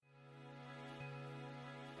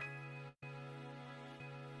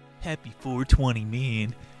Happy 420,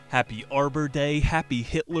 man. Happy Arbor Day, happy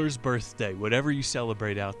Hitler's birthday, whatever you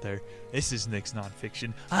celebrate out there. This is Nick's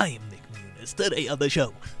Nonfiction. I am Nick Muniz. Today on the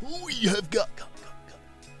show, we have got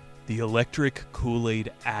the electric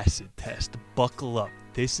Kool-Aid acid test. Buckle up.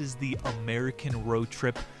 This is the American road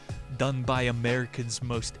trip done by America's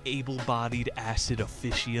most able-bodied acid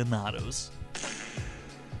aficionados.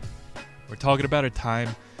 We're talking about a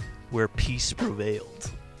time where peace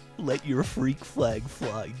prevailed. Let your freak flag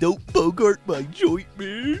fly. Don't bogart my joint,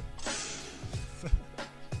 man.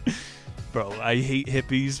 Bro, I hate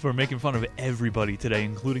hippies for making fun of everybody today,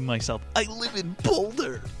 including myself. I live in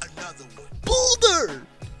Boulder. Another one. Boulder!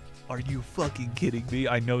 Are you fucking kidding me?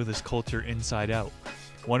 I know this culture inside out.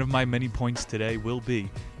 One of my many points today will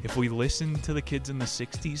be, if we listened to the kids in the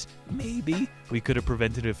 60s, maybe we could have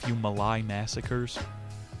prevented a few Malay massacres.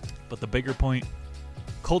 But the bigger point,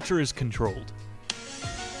 culture is controlled.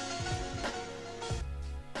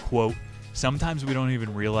 Quote, sometimes we don't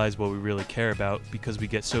even realize what we really care about because we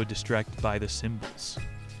get so distracted by the symbols.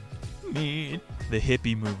 Man. The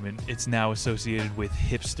hippie movement, it's now associated with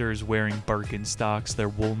hipsters wearing Birkenstocks, their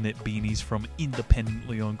wool knit beanies from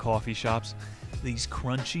independently owned coffee shops. These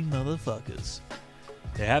crunchy motherfuckers.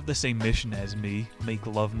 They have the same mission as me, make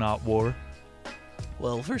love not war.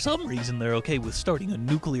 Well, for some reason they're okay with starting a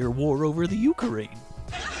nuclear war over the Ukraine.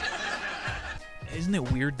 Isn't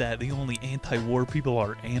it weird that the only anti-war people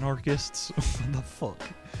are anarchists? What the fuck?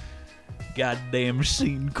 Goddamn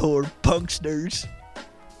scene core punksters.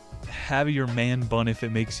 Have your man bun if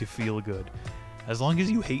it makes you feel good. As long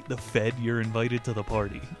as you hate the Fed, you're invited to the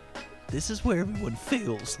party. This is where everyone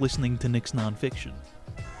fails listening to Nick's Nonfiction.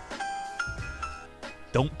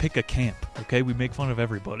 Don't pick a camp, okay? We make fun of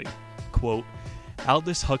everybody. Quote,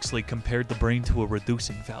 Aldous Huxley compared the brain to a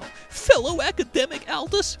reducing valve. Fellow academic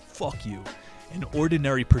Aldous? Fuck you. In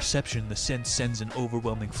ordinary perception, the sense sends an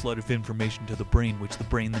overwhelming flood of information to the brain, which the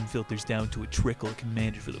brain then filters down to a trickle it can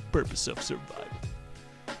manage for the purpose of survival.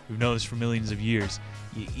 We've known this for millions of years.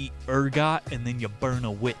 You eat ergot and then you burn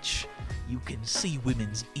a witch. You can see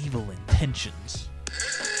women's evil intentions.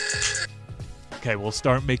 Okay, we'll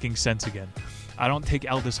start making sense again. I don't take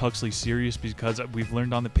Aldous Huxley serious because we've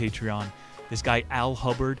learned on the Patreon, this guy Al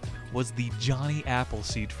Hubbard was the Johnny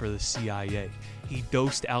Appleseed for the CIA. He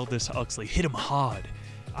dosed Aldous Huxley, hit him hard.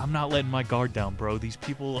 I'm not letting my guard down, bro. These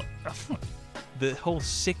people, the whole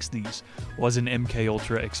 60s was an MK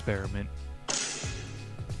Ultra experiment.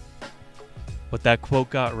 But that quote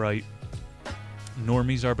got right.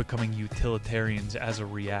 Normies are becoming utilitarians as a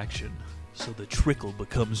reaction, so the trickle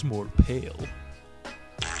becomes more pale.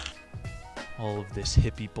 All of this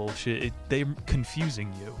hippie bullshit, they're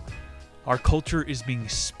confusing you. Our culture is being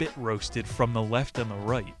spit roasted from the left and the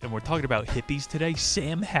right, and we're talking about hippies today.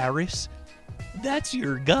 Sam Harris, that's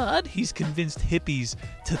your god? He's convinced hippies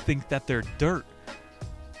to think that they're dirt.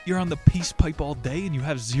 You're on the peace pipe all day and you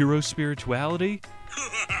have zero spirituality?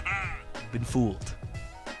 You've been fooled.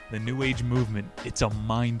 The New Age movement, it's a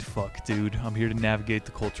mind fuck, dude. I'm here to navigate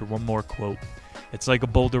the culture. One more quote. It's like a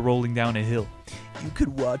boulder rolling down a hill. You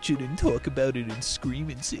could watch it and talk about it and scream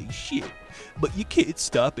and say shit, but you can't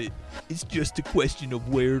stop it. It's just a question of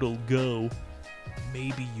where it'll go.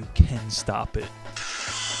 Maybe you can stop it.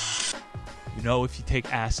 You know, if you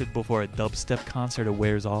take acid before a dubstep concert, it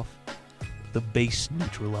wears off. The bass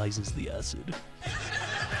neutralizes the acid.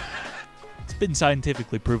 It's been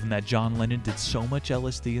scientifically proven that John Lennon did so much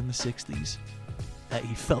LSD in the 60s that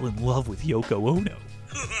he fell in love with Yoko Ono.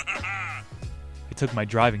 I took my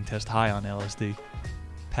driving test high on LSD.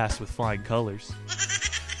 Passed with flying colors.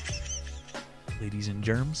 Ladies and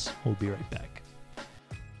germs, we'll be right back.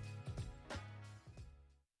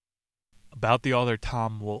 About the author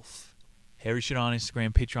Tom Wolfe. Harry shit on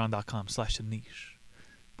Instagram, patreon.com/theniche.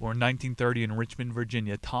 Born 1930 in Richmond,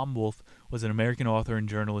 Virginia, Tom Wolfe was an American author and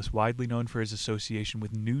journalist widely known for his association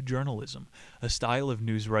with New Journalism, a style of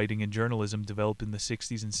news writing and journalism developed in the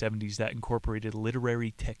 60s and 70s that incorporated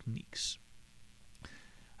literary techniques.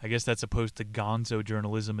 I guess that's opposed to gonzo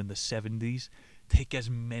journalism in the 70s. Take as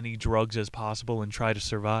many drugs as possible and try to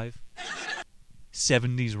survive.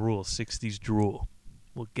 70s rule, 60s drool.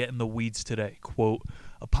 We'll get in the weeds today. Quote,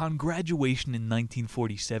 upon graduation in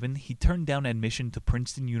 1947, he turned down admission to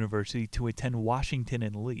Princeton University to attend Washington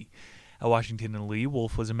and Lee. At Washington and Lee,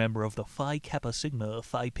 Wolfe was a member of the Phi Kappa Sigma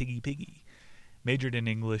Phi Piggy Piggy. Majored in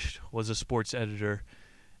English, was a sports editor,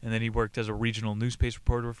 and then he worked as a regional newspaper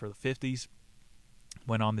reporter for the 50s.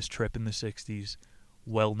 Went on this trip in the 60s.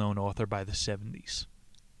 Well-known author by the 70s.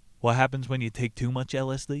 What happens when you take too much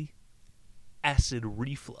LSD? Acid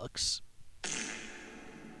reflux.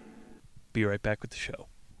 Be right back with the show.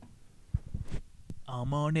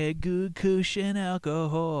 I'm on that good cushion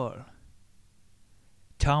alcohol.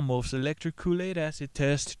 Tom Wolfe's Electric Kool-Aid Acid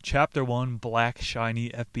Test, Chapter 1, Black Shiny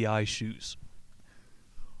FBI Shoes.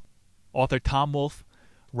 Author Tom Wolfe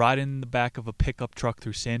riding in the back of a pickup truck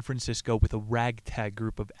through San Francisco with a ragtag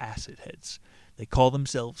group of acid heads. They call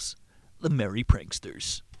themselves the Merry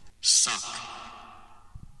Pranksters. Suck.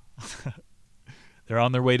 They're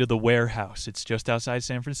on their way to the warehouse. It's just outside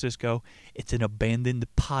San Francisco. It's an abandoned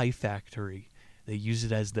pie factory. They use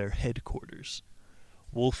it as their headquarters.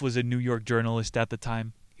 Wolfe was a New York journalist at the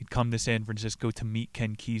time. He'd come to San Francisco to meet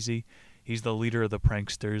Ken Kesey. He's the leader of the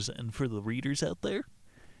pranksters, and for the readers out there,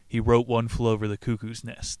 he wrote One Flew Over the Cuckoo's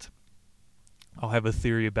Nest. I'll have a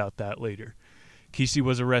theory about that later. Kesey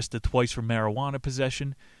was arrested twice for marijuana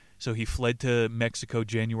possession, so he fled to Mexico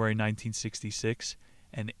January 1966,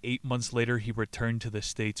 and 8 months later he returned to the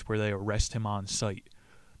States where they arrest him on site.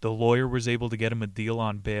 The lawyer was able to get him a deal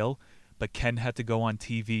on bail, but Ken had to go on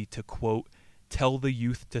TV to, quote, tell the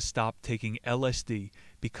youth to stop taking LSD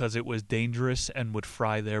because it was dangerous and would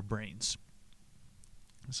fry their brains.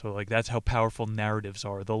 So, that's how powerful narratives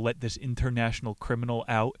are. They'll let this international criminal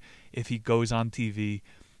out if he goes on TV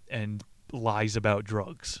and lies about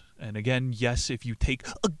drugs. And again, yes, if you take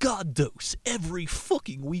a god dose every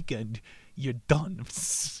fucking weekend, you're done.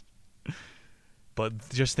 But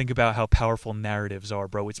just think about how powerful narratives are,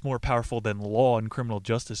 bro. It's more powerful than law and criminal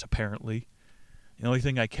justice, apparently. The only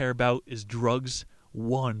thing I care about is drugs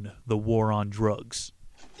won the war on drugs.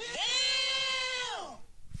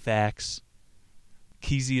 Facts.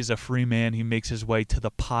 Kesey is a free man. He makes his way to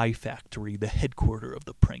the pie factory, the headquarters of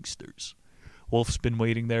the pranksters. Wolfe's been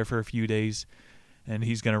waiting there for a few days, and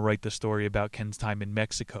he's going to write the story about Ken's time in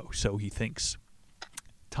Mexico, so he thinks.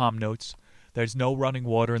 Tom notes, there's no running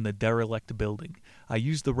water in the derelict building. I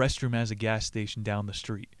use the restroom as a gas station down the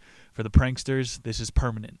street. For the pranksters, this is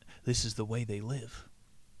permanent. This is the way they live.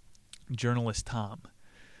 Journalist Tom.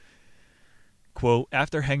 Quote,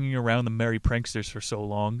 after hanging around the Merry Pranksters for so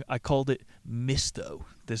long, I called it Misto.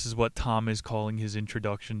 This is what Tom is calling his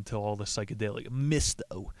introduction to all the psychedelia.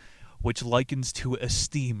 Misto, which likens to a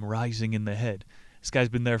steam rising in the head. This guy's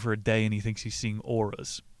been there for a day and he thinks he's seeing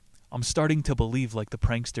auras. I'm starting to believe, like the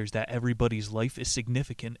pranksters, that everybody's life is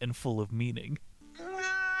significant and full of meaning.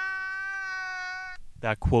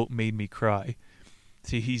 That quote made me cry.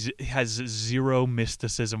 See, he has zero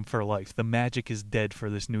mysticism for life. The magic is dead for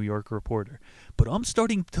this New York reporter. But I'm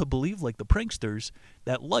starting to believe, like the pranksters,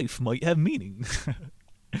 that life might have meaning.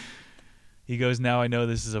 He goes, now I know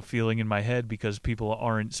this is a feeling in my head because people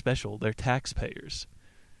aren't special. They're taxpayers.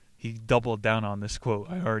 He doubled down on this quote.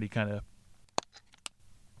 I already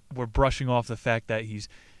we're brushing off the fact that he's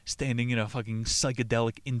standing in a fucking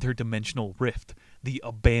psychedelic interdimensional rift. The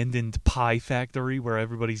abandoned pie factory where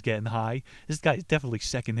everybody's getting high. This guy's definitely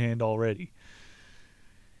secondhand already.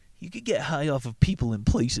 You could get high off of people in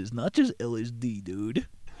places, not just LSD, dude.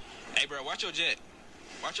 Hey, bro, watch your jet.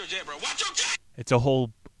 Watch your jet, bro. Watch your jet! It's a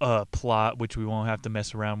whole plot, which we won't have to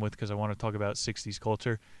mess around with because I want to talk about 60s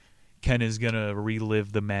culture. Ken is going to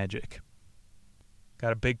relive the magic.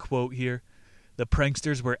 Got a big quote here. The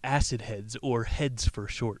pranksters were acid heads, or heads for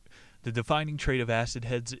short. The defining trait of acid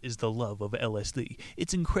heads is the love of LSD.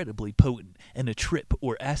 It's incredibly potent, and a trip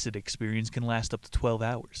or acid experience can last up to 12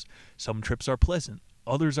 hours. Some trips are pleasant,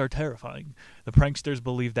 others are terrifying. The pranksters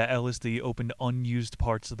believe that LSD opened unused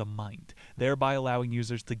parts of the mind, thereby allowing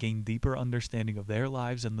users to gain deeper understanding of their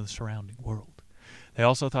lives and the surrounding world. They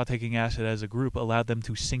also thought taking acid as a group allowed them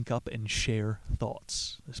to sync up and share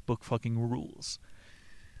thoughts. This book fucking rules.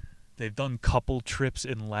 They've done couple trips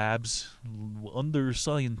in labs under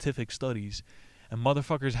scientific studies, and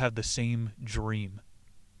motherfuckers have the same dream.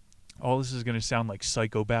 All this is going to sound like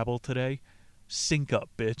psychobabble today. Sync up,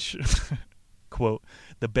 bitch. Quote,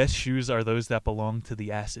 the best shoes are those that belong to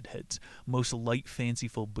the acid heads. Most light,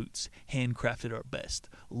 fanciful boots, handcrafted, are best.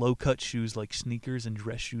 Low-cut shoes like sneakers and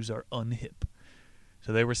dress shoes are unhip.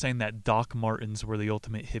 So they were saying that Doc Martens were the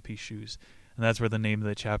ultimate hippie shoes. And that's where the name of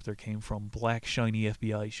the chapter came from. Black, shiny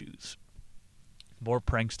FBI shoes. More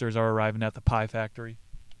pranksters are arriving at the pie factory.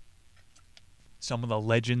 Some of the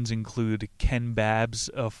legends include Ken Babs,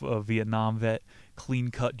 a Vietnam vet.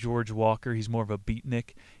 Clean-cut George Walker. He's more of a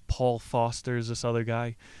beatnik. Paul Foster's this other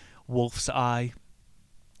guy. Wolf's Eye.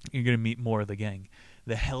 You're going to meet more of the gang.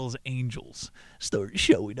 The Hells Angels start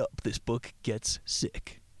showing up. This book gets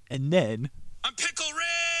sick. And then... I'm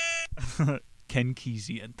Pickle Rick! Ken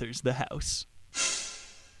Kesey enters the house.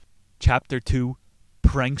 Chapter 2,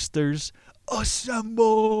 Pranksters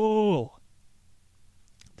Assemble!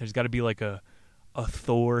 There's got to be like a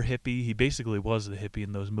Thor hippie. He basically was the hippie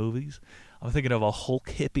in those movies. I'm thinking of a Hulk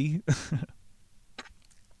hippie.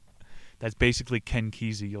 That's basically Ken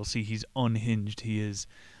Kesey. You'll see he's unhinged. He is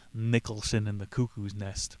Nicholson in the Cuckoo's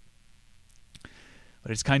Nest.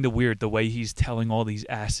 But it's kind of weird the way he's telling all these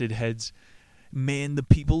acid heads, man, the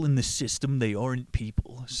people in the system, they aren't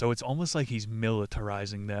people. So it's almost like he's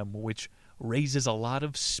militarizing them, which raises a lot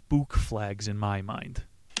of spook flags in my mind.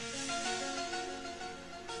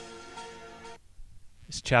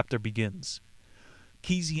 This chapter begins.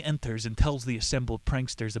 Kesey enters and tells the assembled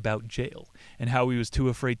pranksters about jail and how he was too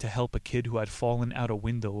afraid to help a kid who had fallen out a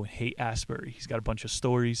window in Haight-Ashbury. He's got a bunch of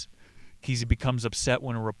stories. Kesey becomes upset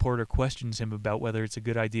when a reporter questions him about whether it's a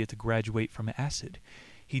good idea to graduate from acid.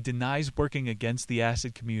 He denies working against the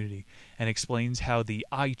acid community and explains how the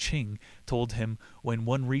I Ching told him when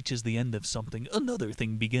one reaches the end of something, another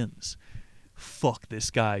thing begins. Fuck this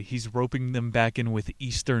guy. He's roping them back in with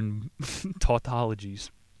Eastern tautologies.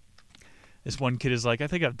 This one kid is like, I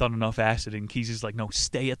think I've done enough acid. And Kesey's like, no,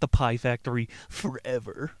 stay at the pie factory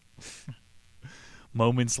forever.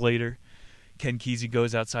 Moments later, Ken Kesey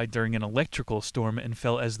goes outside during an electrical storm and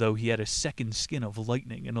felt as though he had a second skin of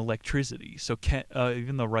lightning and electricity. So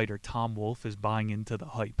even the writer Tom Wolfe is buying into the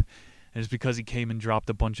hype. And it's because he came and dropped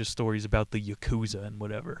a bunch of stories about the Yakuza and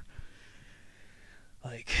whatever.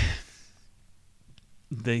 Like...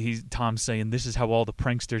 Tom's saying this is how all the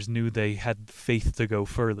pranksters knew they had faith to go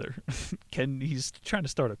further. He's trying to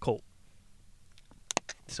start a cult.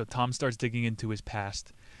 So Tom starts digging into his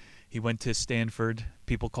past. He went to Stanford.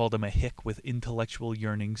 People called him a hick with intellectual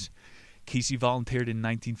yearnings. Kesey volunteered in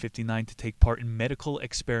 1959 to take part in medical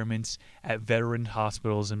experiments at veteran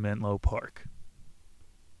hospitals in Menlo Park.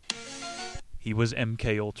 He was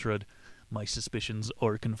MK Ultra'd. My suspicions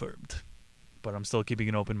are confirmed. But I'm still keeping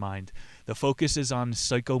an open mind. The focus is on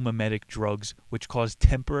psychomimetic drugs, which cause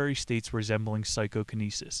temporary states resembling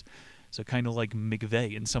psychokinesis. So kind of like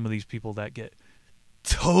McVeigh and some of these people that get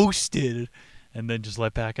toasted and then just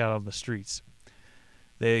let back out on the streets.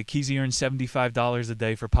 Kesey earned $75 a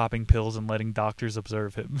day for popping pills and letting doctors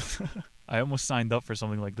observe him. I almost signed up for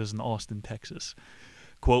something like this in Austin, Texas.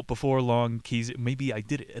 Quote, before long, Kesey, maybe I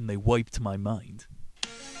did it and they wiped my mind.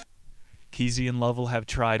 Kesey and Lovell have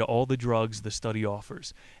tried all the drugs the study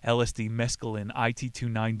offers. LSD, mescaline,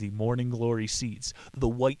 IT-290, morning glory seeds, the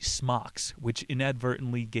white smocks, which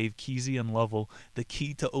inadvertently gave Kesey and Lovell the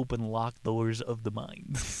key to open locked doors of the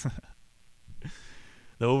mind.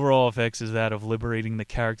 The overall effects is that of liberating the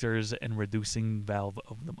characters and reducing valve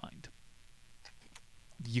of the mind.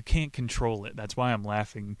 You can't control it. That's why I'm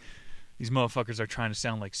laughing. These motherfuckers are trying to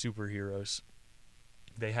sound like superheroes.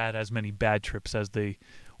 They had as many bad trips as they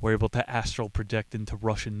were able to astral project into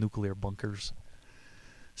Russian nuclear bunkers.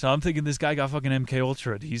 So I'm thinking this guy got fucking MK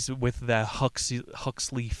Ultra. He's with that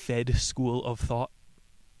Huxley-fed school of thought.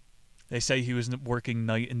 They say he was working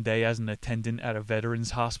night and day as an attendant at a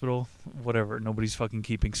veterans hospital. Whatever, nobody's fucking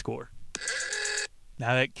keeping score.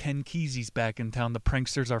 Now that Ken Kesey's back in town, the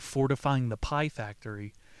pranksters are fortifying the pie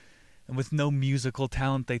factory. And with no musical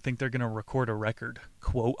talent, they think they're going to record a record.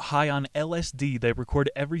 Quote, high on LSD, they record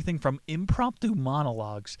everything from impromptu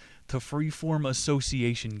monologues to freeform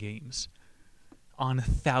association games. On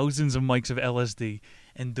thousands of mics of LSD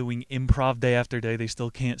and doing improv day after day, they still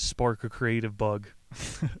can't spark a creative bug.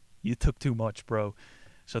 You took too much, bro.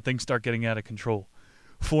 So things start getting out of control.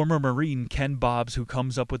 Former Marine Ken Bobbs, who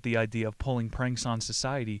comes up with the idea of pulling pranks on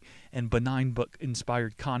society, and benign but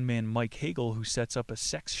inspired conman Mike Hagel, who sets up a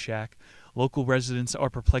sex shack, local residents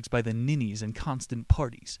are perplexed by the ninnies and constant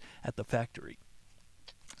parties at the factory.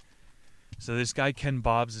 So this guy Ken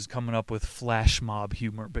Bobbs is coming up with flash mob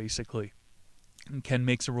humor, basically. And Ken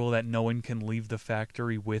makes a rule that no one can leave the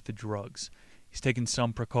factory with drugs. He's taking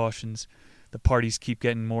some precautions. The parties keep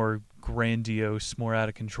getting more grandiose, more out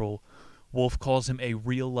of control. Wolf calls him a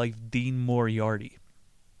real-life Dean Moriarty.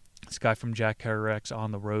 This guy from Jack Kerouac's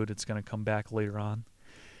On the Road, it's going to come back later on.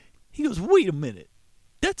 He goes, wait a minute.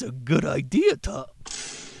 That's a good idea, Tom.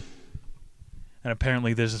 And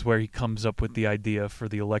apparently this is where he comes up with the idea for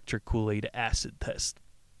the electric Kool-Aid acid test.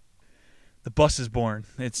 The bus is born.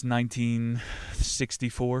 It's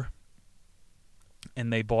 1964.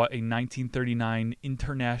 And they bought a 1939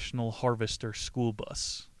 International Harvester school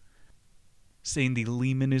bus. Sandy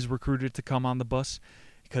Lehman is recruited to come on the bus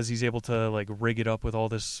because he's able to like rig it up with all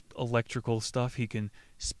this electrical stuff. He can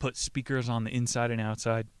put speakers on the inside and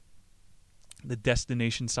outside. The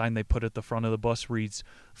destination sign they put at the front of the bus reads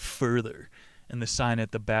 "Further," and the sign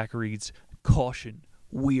at the back reads "Caution,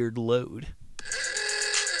 weird load."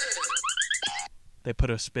 They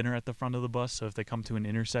put a spinner at the front of the bus, so if they come to an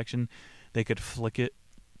intersection, they could flick it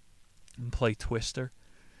and play Twister.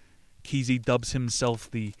 Kesey dubs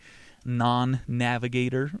himself the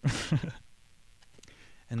non-navigator.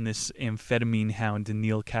 and this amphetamine hound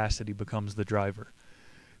Neil Cassidy becomes the driver.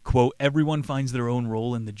 Quote, everyone finds their own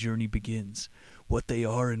role and the journey begins. What they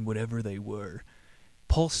are and whatever they were.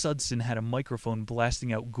 Paul Sudson had a microphone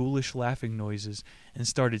blasting out ghoulish laughing noises and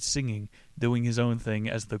started singing, doing his own thing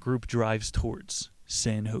as the group drives towards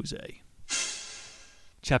San Jose.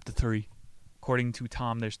 Chapter 3. According to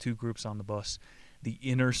Tom, there's two groups on the bus. The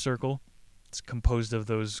inner circle, it's composed of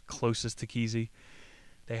those closest to Kesey.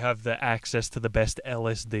 They have the access to the best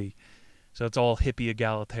LSD. So it's all hippie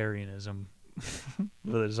egalitarianism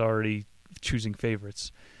that is already choosing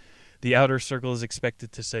favorites. The outer circle is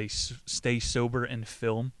expected to say stay sober and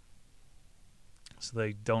film. So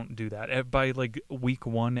they don't do that. By like week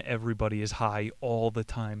 1, everybody is high all the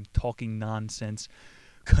time, talking nonsense,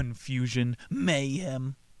 confusion,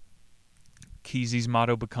 mayhem. Kesey's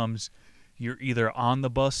motto becomes, you're either on the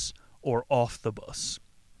bus or off the bus.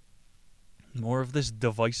 More of this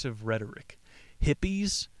divisive rhetoric.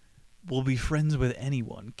 Hippies will be friends with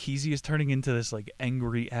anyone. Kesey is turning into this like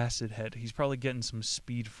angry acid head. He's probably getting some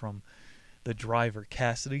speed from the driver,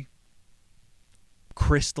 Cassidy.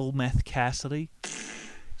 Crystal meth Cassidy.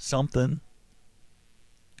 Something.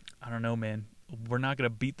 I don't know, man. We're not going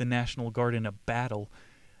to beat the National Guard in a battle.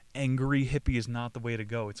 Angry hippie is not the way to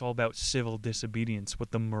go. It's all about civil disobedience.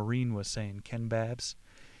 What the Marine was saying, Ken Babs.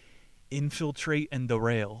 Infiltrate and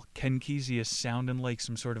derail. Ken Kesey is sounding like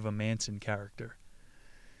some sort of a Manson character.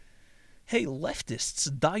 Hey, leftists,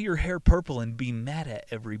 dye your hair purple and be mad at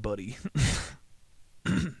everybody.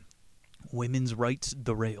 Women's rights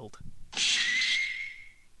derailed.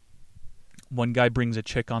 One guy brings a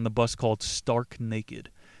chick on the bus called Stark Naked.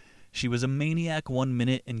 She was a maniac 1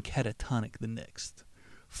 minute and catatonic the next.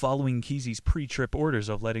 Following Kesey's pre-trip orders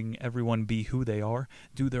of letting everyone be who they are,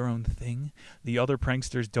 do their own thing, the other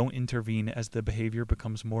pranksters don't intervene as the behavior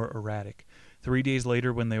becomes more erratic. 3 days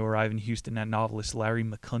later, when they arrive in Houston at novelist Larry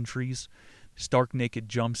McCountry's, Stark Naked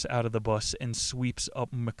jumps out of the bus and sweeps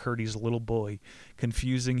up McCurdy's little boy,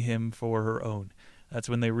 confusing him for her own. That's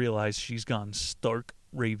when they realize she's gone stark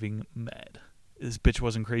raving mad. This bitch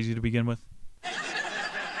wasn't crazy to begin with.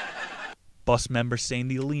 Bus member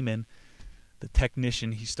Sandy Lehman, the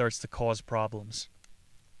technician, he starts to cause problems.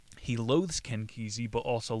 He loathes Ken Kesey but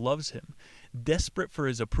also loves him, desperate for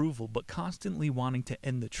his approval but constantly wanting to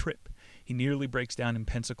end the trip. He nearly breaks down in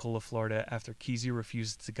Pensacola, Florida after Kesey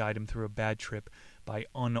refuses to guide him through a bad trip by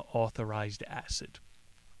unauthorized acid.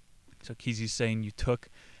 So Kesey's saying, you took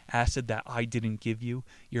acid that I didn't give you,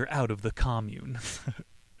 you're out of the commune.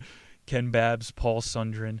 Ken Babs, Paul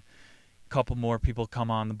Sundrin, a couple more people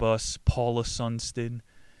come on the bus, Paula Sunston,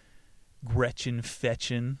 Gretchen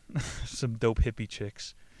Fetchen, some dope hippie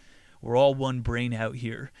chicks. We're all one brain out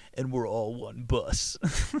here, and we're all one bus.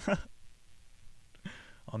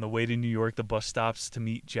 On the way to New York, the bus stops to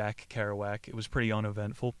meet Jack Kerouac. It was pretty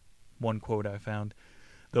uneventful. One quote I found.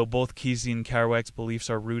 Though both Kesey and Kerouac's beliefs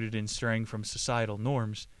are rooted in straying from societal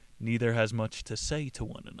norms, neither has much to say to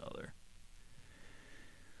one another.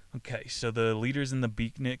 Okay, so the leaders in the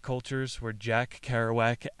beatnik cultures were Jack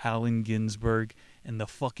Kerouac, Allen Ginsberg, and the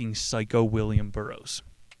fucking psycho William Burroughs.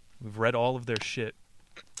 We've read all of their shit.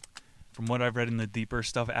 From what I've read in the deeper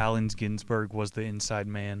stuff, Allen Ginsberg was the inside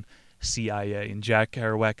man, CIA, and Jack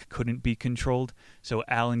Kerouac couldn't be controlled, so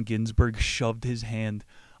Allen Ginsberg shoved his hand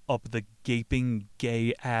up the gaping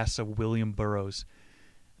gay ass of William Burroughs.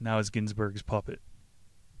 Now it's Ginsberg's puppet.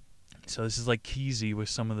 So this is like Kesey with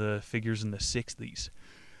some of the figures in the 60s.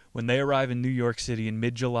 When they arrive in New York City in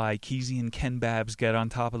mid-July, Kesey and Ken Babs get on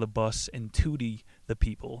top of the bus and tootie the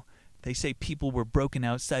people. They say people were broken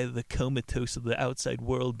outside of the comatose of the outside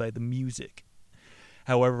world by the music.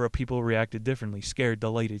 However, people reacted differently, scared,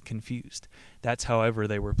 delighted, confused. That's however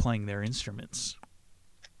they were playing their instruments.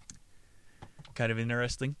 Kind of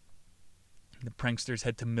interesting. The pranksters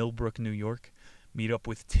head to Millbrook, New York, meet up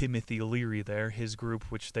with Timothy Leary there, his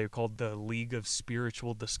group, which they called the League of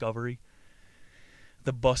Spiritual Discovery.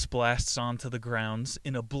 The bus blasts onto the grounds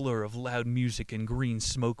in a blur of loud music and green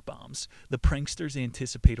smoke bombs. The pranksters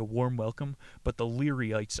anticipate a warm welcome, but the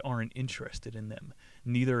Learyites aren't interested in them.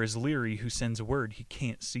 Neither is Leary, who sends word he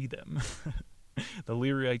can't see them. The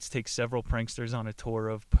Learyites take several pranksters on a tour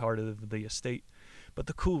of part of the estate, but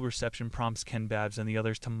the cool reception prompts Ken Babs and the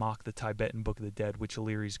others to mock the Tibetan Book of the Dead, which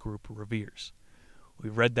Leary's group reveres. We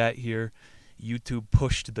read that here. YouTube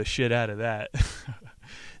pushed the shit out of that.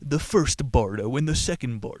 The first Bardo and the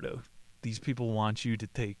second Bardo. These people want you to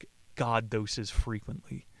take God doses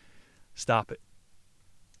frequently. Stop it.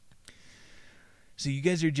 So you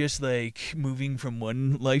guys are just like moving from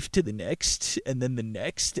one life to the next, and then the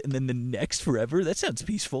next, and then the next forever? That sounds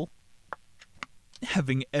peaceful.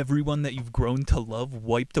 Having everyone that you've grown to love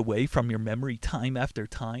wiped away from your memory time after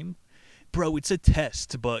time? Bro, it's a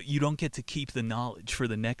test, but you don't get to keep the knowledge for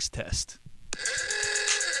the next test.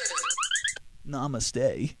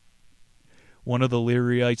 Namaste. One of the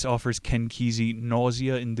Learyites offers Ken Kesey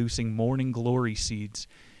nausea-inducing morning glory seeds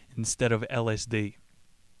instead of LSD.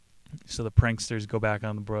 So the pranksters go back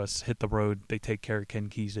on the bus, hit the road, they take care of Ken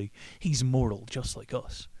Kesey. He's mortal, just like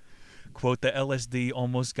us. Quote, the LSD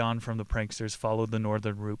almost gone from the pranksters followed the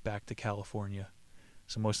northern route back to California.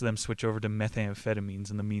 So most of them switch over to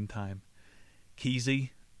methamphetamines in the meantime. Kesey,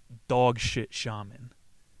 dog shit shaman.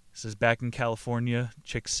 Says back in California,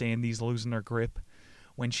 chick Sandy's losing her grip.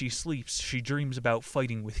 When she sleeps, she dreams about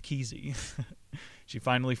fighting with Kesey. She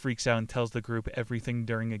finally freaks out and tells the group everything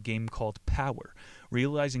during a game called Power.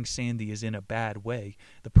 Realizing Sandy is in a bad way,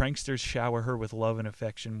 the pranksters shower her with love and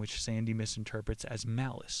affection, which Sandy misinterprets as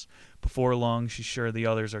malice. Before long, she's sure the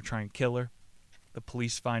others are trying to kill her. The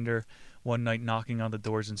police find her one night knocking on the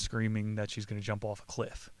doors and screaming that she's going to jump off a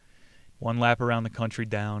cliff. One lap around the country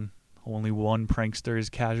down, only one prankster is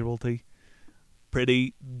casualty.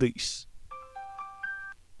 Pretty decent.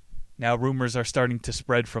 Now rumors are starting to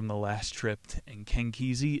spread from the last trip, and Ken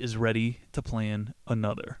Kesey is ready to plan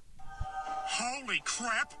another. Holy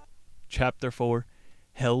crap! Chapter 4,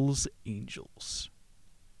 Hell's Angels.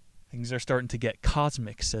 Things are starting to get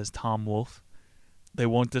cosmic, says Tom Wolfe. They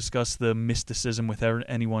won't discuss the mysticism with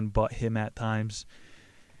anyone but him at times.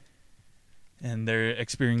 And they're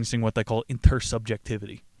experiencing what they call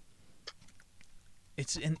intersubjectivity.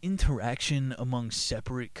 It's an interaction among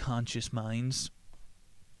separate conscious minds.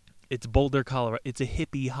 It's Boulder, Colorado. It's a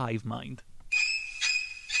hippie hive mind.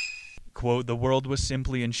 Quote, the world was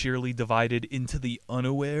simply and sheerly divided into the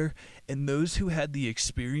unaware and those who had the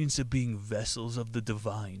experience of being vessels of the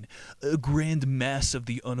divine, a grand mass of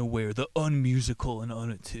the unaware, the unmusical and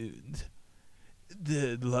unattuned.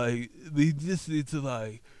 We just need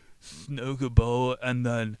to, snook a bowl and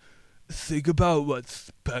then think about what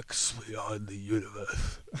specks we are in the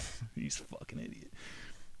universe. He's a fucking idiot.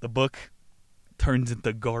 The book turns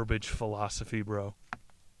into garbage philosophy, bro.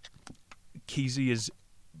 Kesey is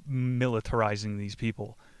militarizing these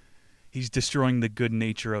people. He's destroying the good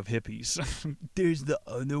nature of hippies. There's the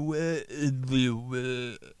unaware and the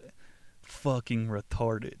aware. Fucking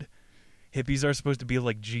retarded. Hippies are supposed to be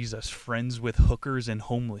like Jesus, friends with hookers and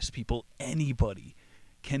homeless people. Anybody.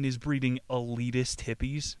 Ken is breeding elitist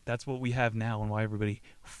hippies. That's what we have now and why everybody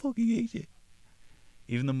fucking hates it.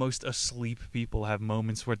 Even the most asleep people have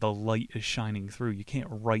moments where the light is shining through. You can't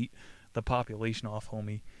write the population off,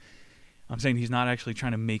 homie. I'm saying he's not actually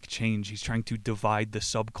trying to make change. He's trying to divide the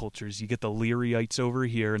subcultures. You get the Learyites over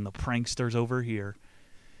here and the pranksters over here.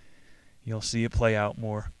 You'll see it play out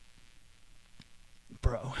more.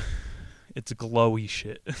 Bro, it's glowy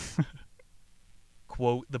shit.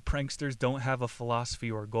 Quote, the pranksters don't have a philosophy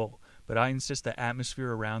or goal, but I insist the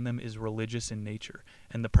atmosphere around them is religious in nature,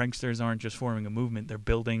 and the pranksters aren't just forming a movement, they're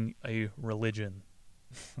building a religion.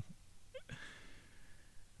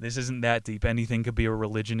 This isn't that deep. Anything could be a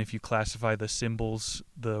religion if you classify the symbols,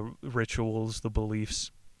 the rituals, the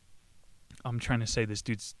beliefs. I'm trying to say this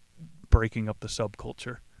dude's breaking up the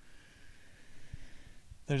subculture.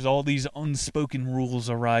 There's all these unspoken rules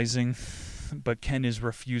arising, but Ken is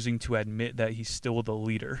refusing to admit that he's still the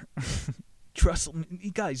leader. Trust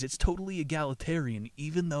me, guys, it's totally egalitarian,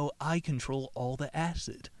 even though I control all the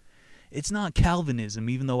acid. It's not Calvinism,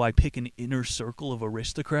 even though I pick an inner circle of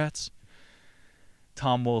aristocrats.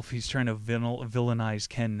 Tom Wolfe, he's trying to villainize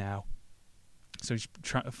Ken now. So he's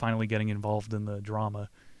finally getting involved in the drama.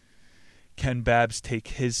 Ken Babs take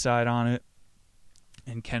his side on it,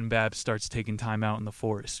 and Ken Babs starts taking time out in the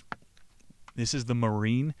forest. This is the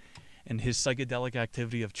Marine, and his psychedelic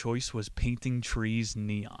activity of choice was painting trees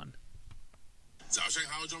neon.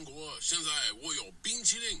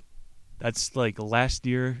 That's like last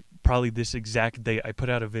year, probably this exact day, I put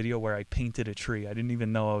out a video where I painted a tree. I didn't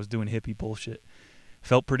even know I was doing hippie bullshit.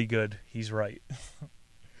 Felt pretty good. He's right.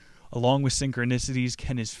 Along with synchronicities,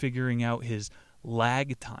 Ken is figuring out his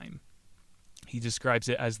lag time. He describes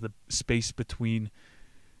it as the space between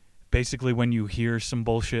basically when you hear some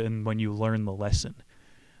bullshit and when you learn the lesson.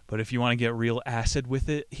 But if you want to get real acid with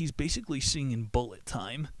it, he's basically singing bullet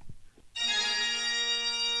time.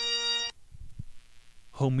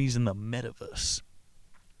 Homies in the metaverse.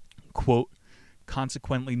 Quote,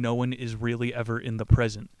 consequently, no one is really ever in the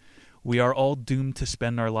present. We are all doomed to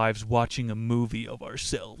spend our lives watching a movie of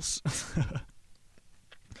ourselves.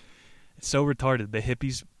 It's so retarded. The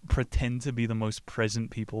hippies pretend to be the most present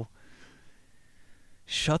people.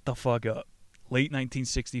 Shut the fuck up. Late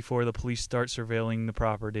 1964, the police start surveilling the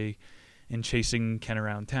property and chasing Ken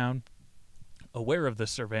around town. Aware of the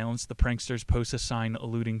surveillance, the pranksters post a sign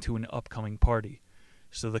alluding to an upcoming party.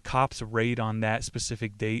 So the cops raid on that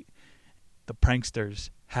specific date. The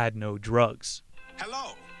pranksters had no drugs.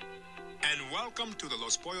 Hello, and welcome to the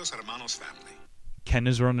Los Pollos Hermanos family. Ken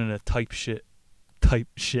is running a type shit.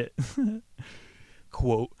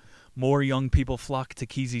 Quote, more young people flock to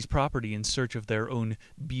Kesey's property in search of their own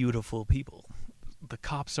beautiful people. The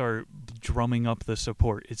cops are drumming up the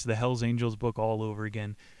support. It's the Hells Angels book all over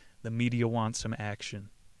again. The media wants some action.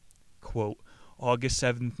 Quote, August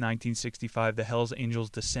 7th, 1965, the Hells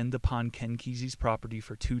Angels descend upon Ken Kesey's property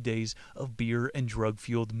for 2 days of beer and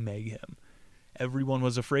drug-fueled mayhem. Everyone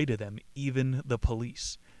was afraid of them, even the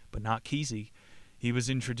police. But not Kesey. He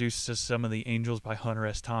was introduced to some of the Angels by Hunter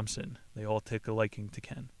S. Thompson. They all took a liking to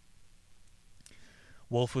Ken.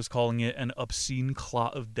 Wolf was calling it an obscene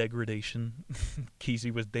clot of degradation.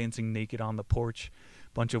 Kesey was dancing naked on the porch.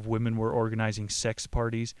 A bunch of women were organizing sex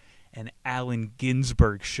parties. And Allen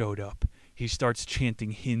Ginsberg showed up. He starts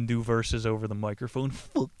chanting Hindu verses over the microphone.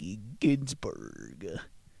 Fucking Ginsberg.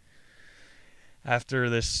 After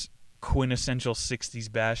this quintessential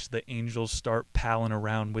 60s bash, the Angels start palling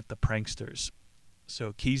around with the pranksters.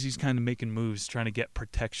 So Kesey's kind of making moves, trying to get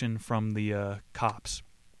protection from the cops.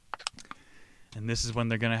 And this is when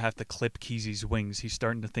they're going to have to clip Kesey's wings. He's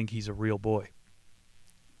starting to think he's a real boy.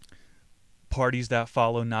 Parties that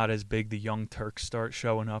follow, not as big, the Young Turks start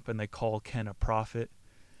showing up, and they call Ken a prophet.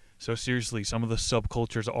 So seriously, some of the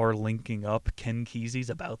subcultures are linking up. Ken Kesey's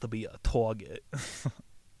about to be a target.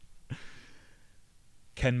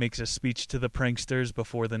 Ken makes a speech to the pranksters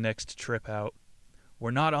before the next trip out.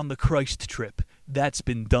 We're not on the Christ trip. That's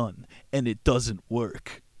been done, and it doesn't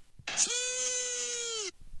work.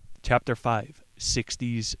 Chapter 5,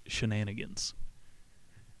 60s Shenanigans.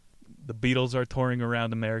 The Beatles are touring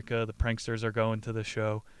around America. The pranksters are going to the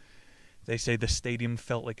show. They say the stadium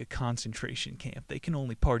felt like a concentration camp. They can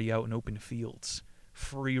only party out in open fields.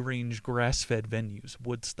 Free-range, grass-fed venues.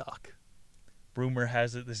 Woodstock. Rumor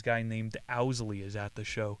has it this guy named Owsley is at the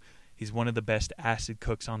show. He's one of the best acid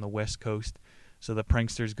cooks on the West Coast. So the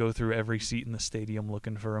pranksters go through every seat in the stadium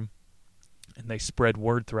looking for him. And they spread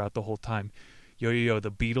word throughout the whole time. Yo,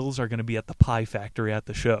 the Beatles are going to be at the Pie Factory at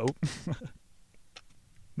the show.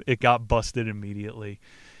 It got busted immediately.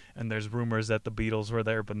 And there's rumors that the Beatles were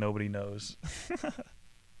there, but nobody knows.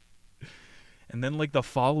 And then, like, the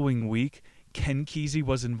following week, Ken Kesey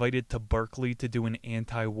was invited to Berkeley to do an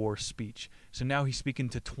anti-war speech. So now he's speaking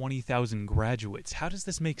to 20,000 graduates. How does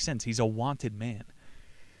this make sense? He's a wanted man.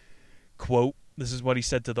 Quote, this is what he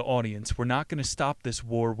said to the audience. We're not going to stop this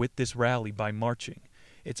war with this rally by marching.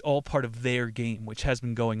 It's all part of their game, which has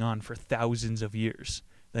been going on for thousands of years.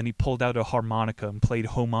 Then he pulled out a harmonica and played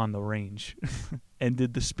Home on the Range.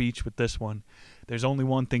 Ended the speech with this one. There's only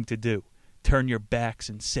one thing to do. Turn your backs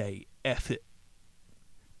and say, F it.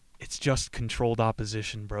 It's just controlled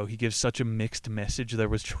opposition, bro. He gives such a mixed message. There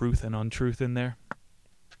was truth and untruth in there.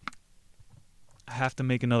 I have to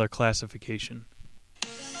make another classification.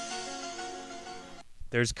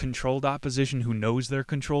 There's controlled opposition who knows they're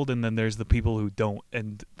controlled, and then there's the people who don't.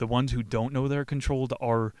 And the ones who don't know they're controlled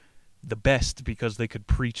are the best because they could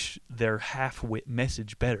preach their half-wit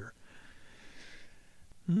message better.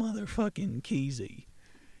 Motherfucking Kesey.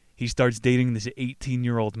 He starts dating this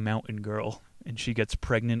 18-year-old mountain girl, and she gets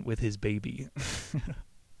pregnant with his baby.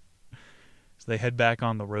 So they head back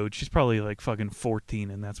on the road. She's probably like fucking 14,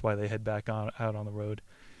 and that's why they head back out on the road.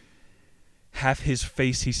 Half his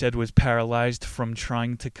face, he said, was paralyzed from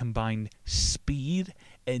trying to combine speed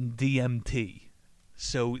and DMT.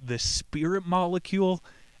 So the spirit molecule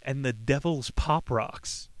and the devil's pop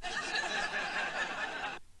rocks.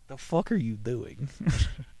 The fuck are you doing?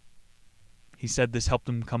 He said this helped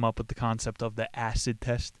him come up with the concept of the acid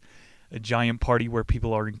test, a giant party where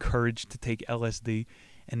people are encouraged to take LSD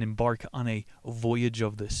and embark on a voyage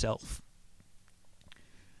of the self.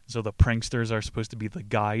 So the pranksters are supposed to be the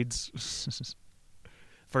guides.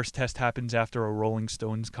 First test happens after a Rolling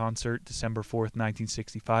Stones concert, December 4th,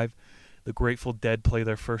 1965. The Grateful Dead play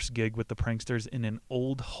their first gig with the pranksters in an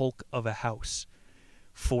old hulk of a house.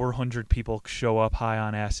 400 people show up high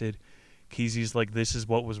on acid. Kesey's like, this is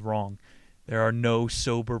what was wrong. There are no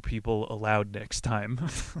sober people allowed next time.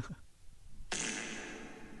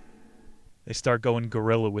 They start going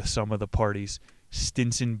guerrilla with some of the parties.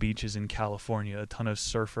 Stinson Beach is in California. A ton of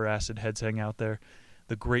surfer acid heads hang out there.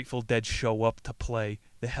 The Grateful Dead show up to play.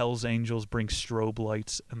 The Hells Angels bring strobe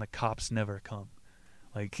lights, and the cops never come.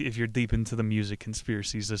 Like, if you're deep into the music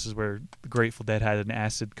conspiracies, this is where the Grateful Dead had an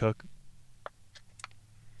acid cook.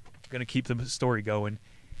 Gonna keep the story going.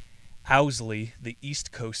 Owsley, the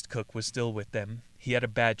East Coast cook, was still with them. He had a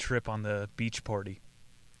bad trip on the beach party.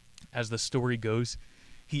 As the story goes,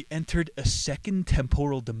 he entered a second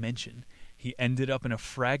temporal dimension. He ended up in a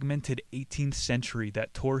fragmented 18th century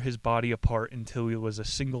that tore his body apart until he was a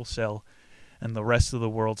single cell, and the rest of the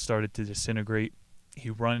world started to disintegrate. He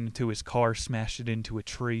ran into his car, smashed it into a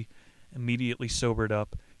tree, immediately sobered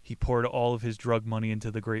up. He poured all of his drug money into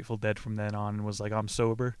the Grateful Dead from then on and was like, I'm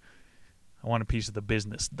sober. I want a piece of the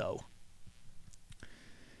business, though.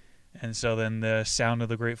 And so then the sound of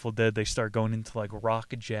the Grateful Dead, they start going into like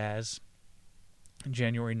rock jazz. In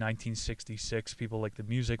January 1966, people like the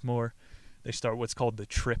music more. They start what's called the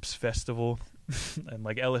Trips Festival. And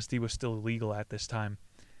like LSD was still illegal at this time.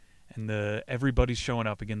 And everybody's showing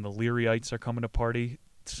up. Again, the Learyites are coming to party.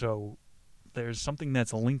 So there's something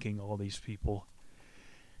that's linking all these people.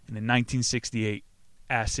 And in 1968,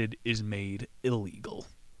 acid is made illegal.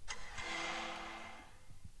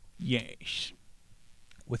 Yes.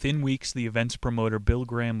 Within weeks, the event's promoter, Bill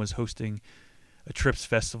Graham, was hosting a Trips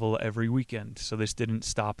Festival every weekend. So this didn't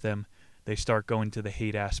stop them. They start going to the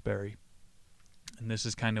Haight-Ashbury. And this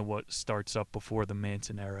is kind of what starts up before the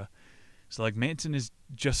Manson era. So, like, Manson is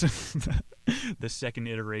just the second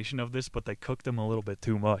iteration of this, but they cooked him a little bit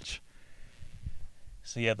too much.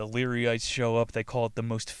 So, yeah, the Learyites show up. They call it the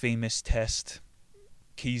most famous test.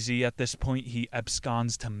 Kesey, at this point, he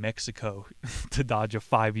absconds to Mexico to dodge a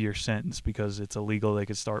 5-year sentence because it's illegal. They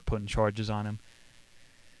could start putting charges on him.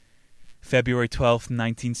 February 12th,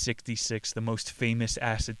 1966, the most famous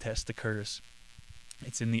acid test occurs.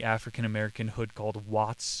 It's in the African-American hood called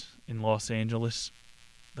Watts in Los Angeles.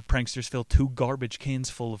 The pranksters fill 2 garbage cans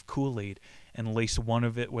full of Kool-Aid and lace one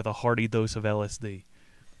of it with a hearty dose of LSD.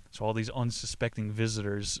 So all these unsuspecting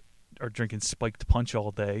visitors are drinking spiked punch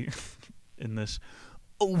all day in this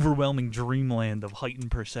overwhelming dreamland of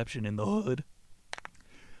heightened perception in the hood.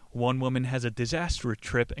 One woman has a disastrous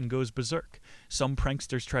trip and goes berserk. Some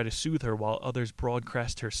pranksters try to soothe her while others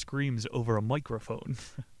broadcast her screams over a microphone.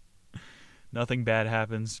 Nothing bad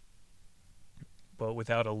happens. But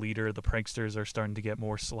without a leader, the pranksters are starting to get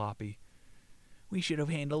more sloppy. We should have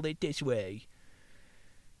handled it this way.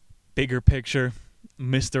 Bigger picture,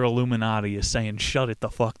 Mr. Illuminati is saying shut it the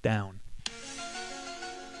fuck down.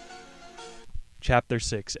 Chapter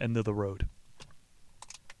 6, End of the Road.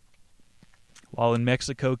 While in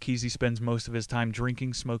Mexico, Kesey spends most of his time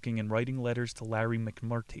drinking, smoking, and writing letters to Larry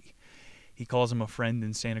McMurtry. He calls him a friend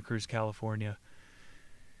in Santa Cruz, California.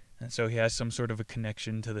 And so he has some sort of a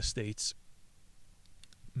connection to the States.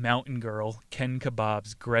 Mountain Girl, Ken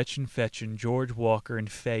Kebabs, Gretchen Fetchen, George Walker, and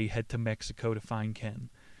Faye head to Mexico to find Ken.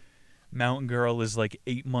 Mountain Girl is like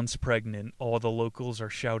 8 months pregnant. All the locals are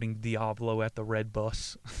shouting Diablo at the red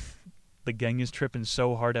bus. The gang is tripping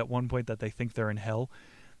so hard at one point that they think they're in hell.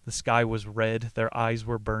 The sky was red, their eyes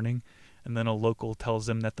were burning, and then a local tells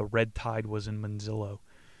them that the red tide was in Manzillo.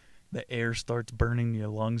 The air starts burning your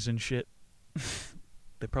lungs and shit.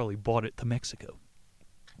 They probably bought it to Mexico.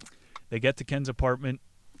 They get to Ken's apartment.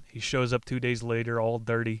 He shows up 2 days later, all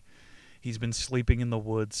dirty. He's been sleeping in the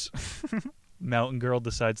woods. Mountain Girl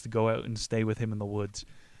decides to go out and stay with him in the woods.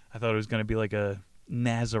 I thought it was going to be like a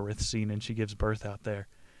Nazareth scene, and she gives birth out there.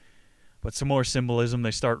 But some more symbolism.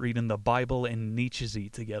 They start reading the Bible and Nietzsche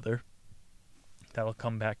together. That'll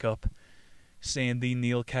come back up. Sandy,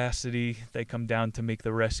 Neil Cassidy, they come down to make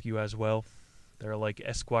the rescue as well. They're like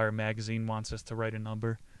Esquire magazine wants us to write a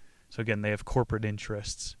number. So again, they have corporate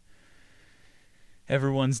interests.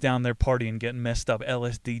 Everyone's down there partying, getting messed up.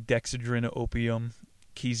 LSD, Dexedrine, opium.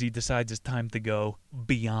 Kesey decides it's time to go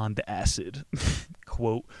beyond acid.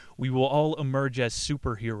 Quote, we will all emerge as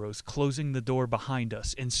superheroes, closing the door behind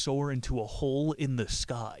us and soar into a hole in the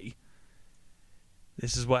sky.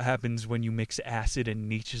 This is what happens when you mix acid and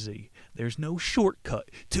Nietzsche. There's no shortcut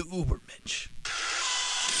to Ubermensch.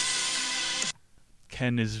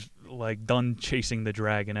 Ken is like done chasing the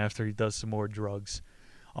dragon after he does some more drugs.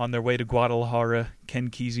 On their way to Guadalajara, Ken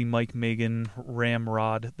Kesey, Mike Megan,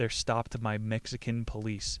 Ramrod, they're stopped by Mexican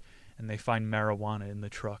police, and they find marijuana in the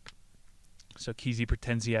truck. So Kesey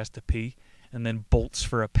pretends he has to pee, and then bolts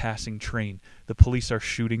for a passing train. The police are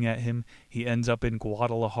shooting at him. He ends up in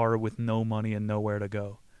Guadalajara with no money and nowhere to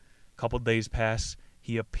go. A couple days pass.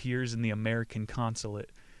 He appears in the American consulate.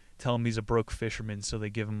 Tell him he's a broke fisherman, so they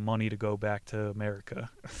give him money to go back to America.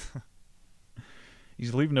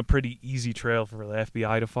 He's leaving a pretty easy trail for the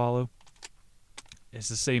FBI to follow. It's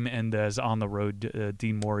the same end as On the Road,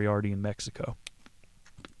 Dean Moriarty in Mexico.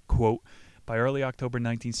 Quote, by early October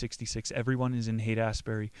 1966, everyone is in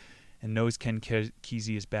Haight-Ashbury and knows Ken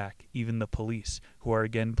Kesey is back, even the police, who are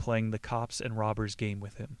again playing the cops and robbers game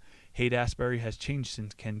with him. Haight-Ashbury has changed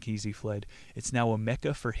since Ken Kesey fled. It's now a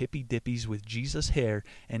mecca for hippy dippies with Jesus hair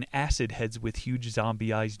and acid heads with huge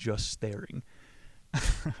zombie eyes just staring.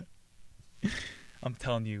 I'm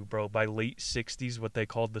telling you, bro, by late 60s, what they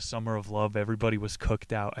called the Summer of Love, everybody was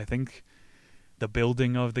cooked out. I think the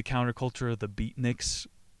building of the counterculture, the beatniks,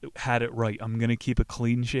 had it right. I'm going to keep a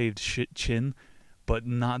clean-shaved chin, but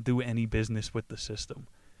not do any business with the system.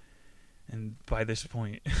 And by this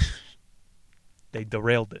point, they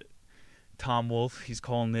derailed it. Tom Wolfe, he's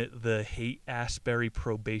calling it the Haight-Ashbury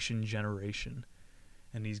probation generation.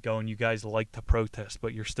 And he's going, you guys like to protest,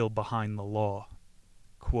 but you're still behind the law.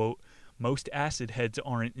 Quote, most acid heads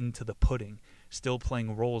aren't into the pudding, still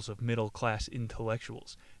playing roles of middle-class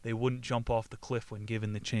intellectuals. They wouldn't jump off the cliff when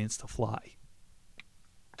given the chance to fly.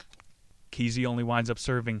 Kesey only winds up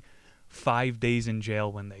serving 5 days in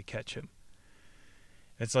jail when they catch him.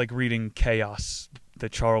 It's like reading Chaos, the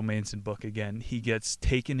Charles Manson book again. He gets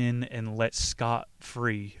taken in and let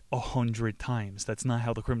scot-free 100 times. That's not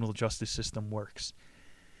how the criminal justice system works.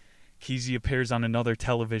 Kesey appears on another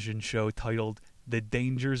television show titled The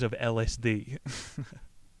Dangers of LSD.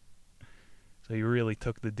 So he really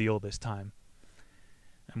took the deal this time.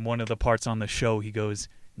 And one of the parts on the show, he goes,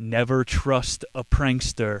 never trust a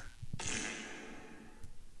prankster.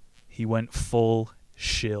 He went full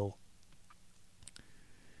shill.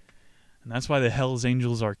 And that's why the Hells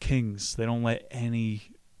Angels are kings. They don't let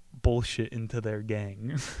any bullshit into their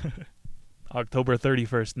gang. October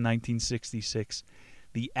 31st, 1966.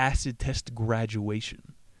 The acid test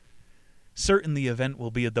graduation. Certain the event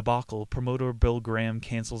will be a debacle, promoter Bill Graham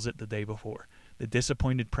cancels it the day before. The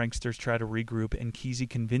disappointed pranksters try to regroup, and Kesey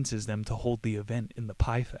convinces them to hold the event in the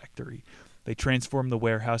Pie Factory. They transform the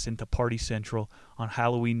warehouse into Party Central. On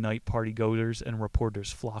Halloween night, partygoers and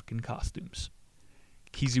reporters flock in costumes.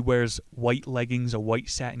 Kesey wears white leggings, a white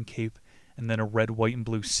satin cape, and then a red, white, and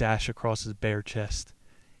blue sash across his bare chest.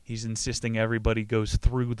 He's insisting everybody goes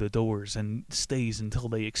through the doors and stays until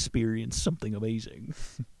they experience something amazing.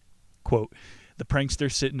 Quote, the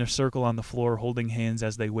pranksters sit in a circle on the floor holding hands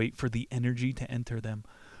as they wait for the energy to enter them.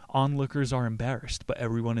 Onlookers are embarrassed, but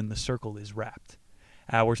everyone in the circle is rapt.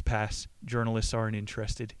 Hours pass, journalists aren't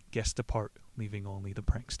interested, guests depart, leaving only the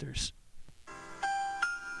pranksters.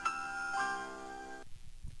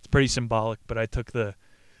 It's pretty symbolic, but I took the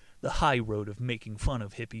high road of making fun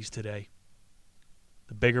of hippies today.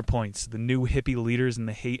 The bigger points, the new hippie leaders in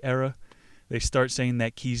the hate era, they start saying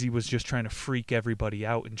that Kesey was just trying to freak everybody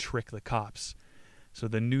out and trick the cops. So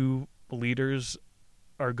the new leaders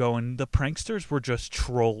are going, the pranksters were just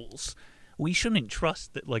trolls. We shouldn't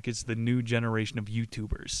trust that, like it's the new generation of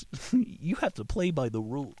YouTubers. You have to play by the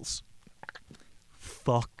rules.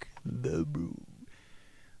 Fuck the rule.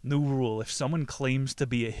 New rule, if someone claims to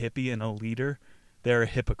be a hippie and a leader, they're a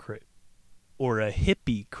hypocrite. Or a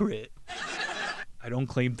hippie-crit. I don't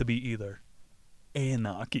claim to be either.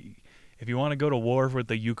 Anarchy. If you want to go to war with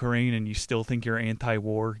the Ukraine and you still think you're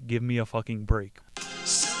anti-war, give me a fucking break.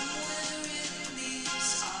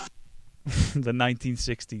 The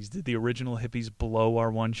 1960s, did the original hippies blow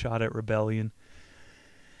our one shot at rebellion?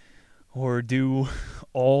 Or do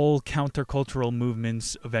all countercultural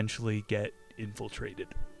movements eventually get infiltrated?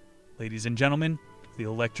 Ladies and gentlemen, the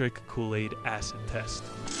electric Kool-Aid acid test.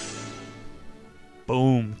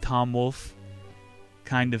 Boom, Tom Wolfe.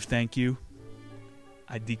 Kind of thank you.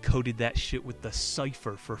 I decoded that shit with the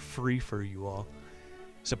cipher for free for you all.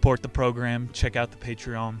 Support the program. Check out the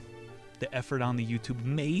Patreon. The effort on the YouTube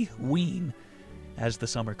may wane as the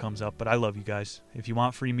summer comes up, but I love you guys. If you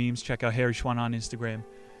want free memes, check out Harry Schwan on Instagram.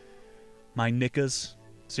 My nickas.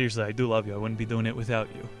 Seriously, I do love you. I wouldn't be doing it without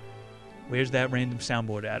you. Where's that random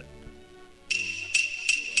soundboard at?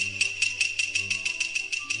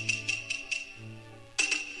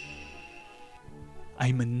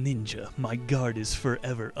 I'm a ninja. My guard is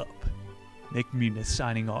forever up. Nick Muniz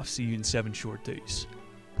signing off. See you in 7 short days.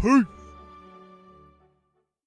 Peace.